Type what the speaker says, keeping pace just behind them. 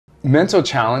Mental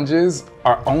challenges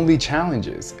are only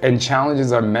challenges, and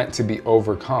challenges are meant to be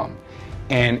overcome.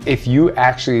 And if you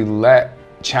actually let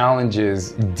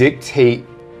challenges dictate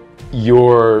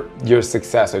your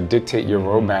success or dictate your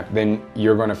roadmap, then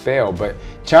you're going to fail. But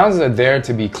challenges are there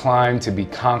to be climbed, to be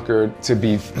conquered, to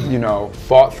be,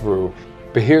 fought through.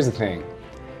 But here's the thing.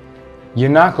 You're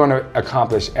not going to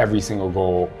accomplish every single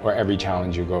goal or every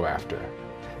challenge you go after.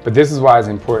 But this is why it's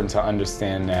important to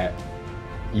understand that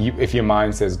if your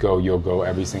mind says go, you'll go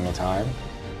every single time.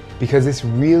 Because it's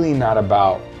really not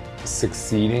about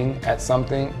succeeding at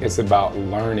something, it's about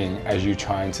learning as you're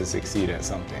trying to succeed at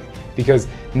something. Because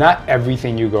not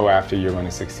everything you go after you're going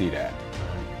to succeed at.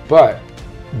 But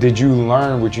did you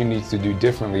learn what you need to do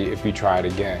differently if you try it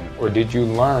again? Or did you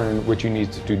learn what you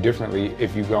need to do differently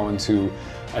if you go into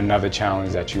another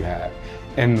challenge that you have?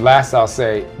 And last, I'll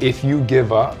say, if you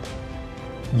give up,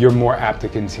 you're more apt to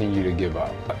continue to give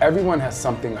up. Everyone has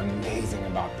something amazing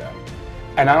about them.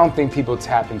 And I don't think people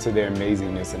tap into their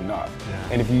amazingness enough. Yeah.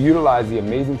 And if you utilize the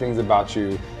amazing things about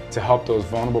you to help those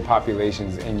vulnerable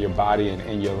populations in your body and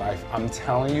in your life, I'm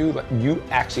telling you, you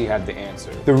actually have the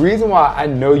answer. The reason why I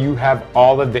know you have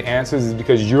all of the answers is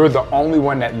because you're the only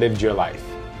one that lived your life.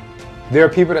 There are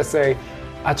people that say,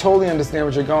 I totally understand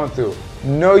what you're going through.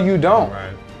 No, you don't.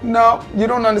 Right. No, you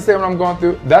don't understand what I'm going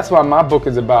through. That's why my book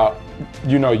is about,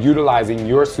 utilizing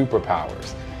your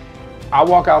superpowers. I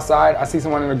walk outside, I see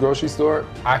someone in a grocery store,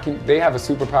 they have a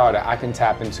superpower that I can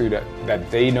tap into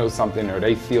that they know something or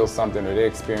they feel something or they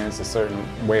experience a certain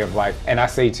way of life. And I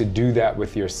say to do that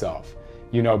with yourself.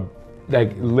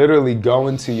 Like literally go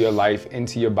into your life,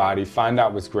 into your body, find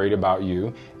out what's great about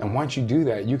you. And once you do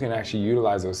that, you can actually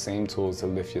utilize those same tools to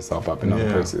lift yourself up in other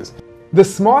places. The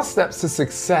small steps to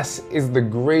success is the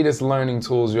greatest learning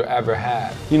tools you'll ever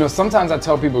have. Sometimes I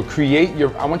tell people,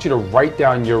 I want you to write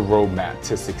down your roadmap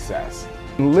to success.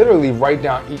 Literally write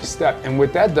down each step. And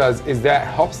what that does is that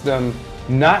helps them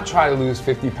not try to lose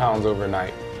 50 pounds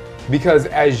overnight. Because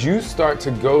as you start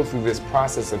to go through this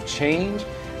process of change,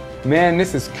 man,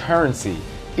 this is currency.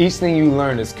 Each thing you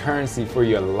learn is currency for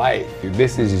your life.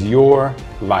 This is your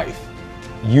life.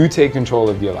 You take control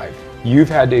of your life. You've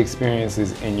had the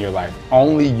experiences in your life.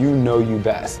 Only you know you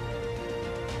best.